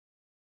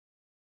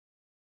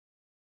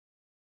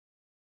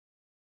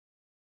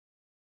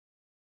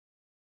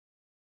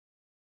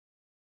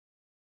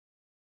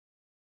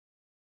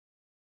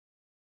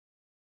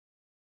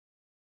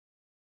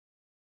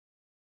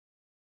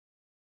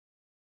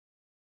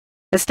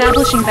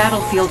Establishing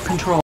battlefield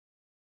control.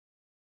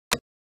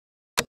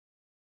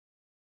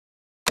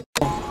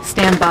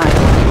 Stand by.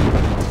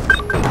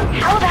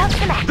 How about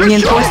some action?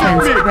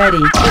 Reinforcements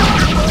ready.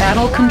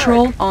 Battle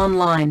control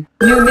online.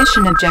 New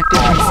mission objective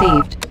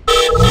received.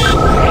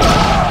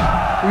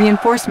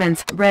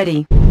 Reinforcements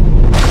ready.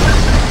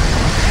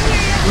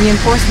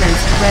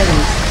 Reinforcements ready.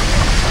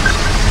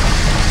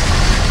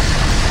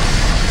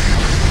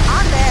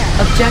 On there.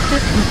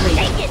 Objective complete.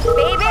 Take it,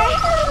 baby.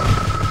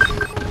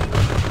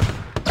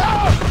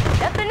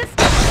 Nothing to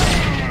stop.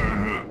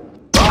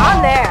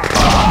 On there.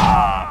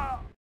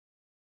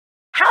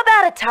 How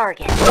about a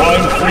target?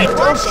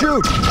 Don't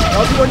shoot!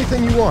 I'll do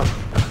anything you want.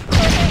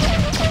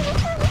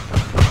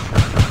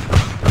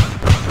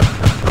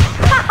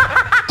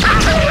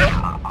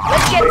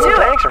 Let's get to it.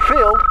 Tanks are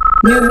filled.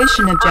 New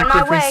mission my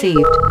objective way.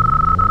 received.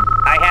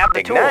 I have the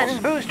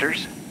Igniting tools.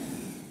 boosters.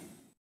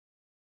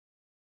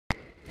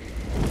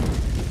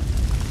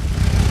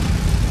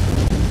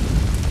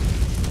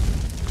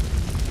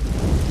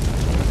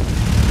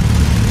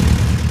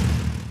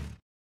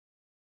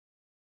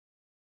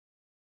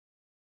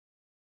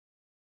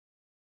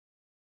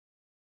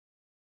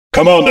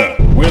 Commander,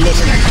 we're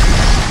listening.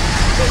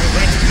 The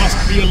threat must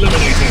be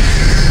eliminated.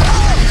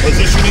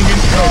 Positioning in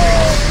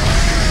progress.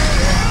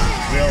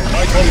 We are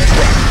right on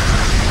track.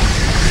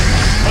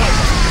 Fight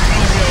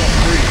till we are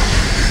free.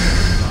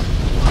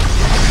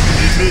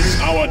 It is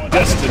our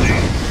destiny.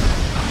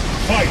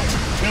 Fight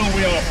till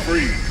we are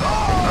free.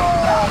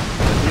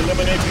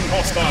 Eliminating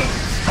hostiles.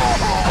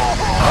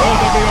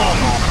 Further beyond.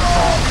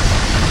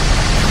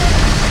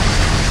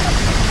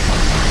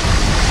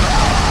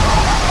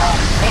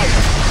 Fight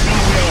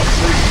till we are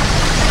free.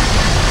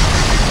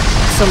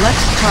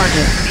 Select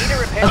target.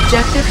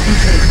 Objective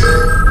complete.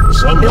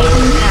 Somehow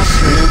Building we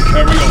captured. still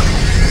carry on.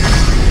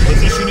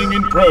 Positioning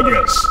in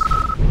progress.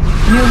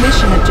 New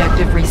mission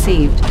objective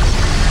received.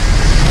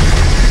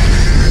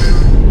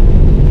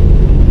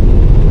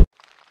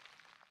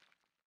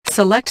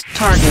 Select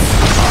target.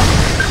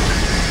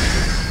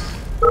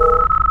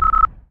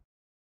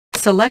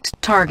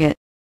 Select target.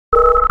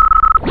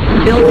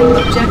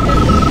 Building objective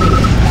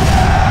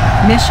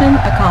complete. Mission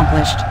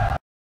accomplished.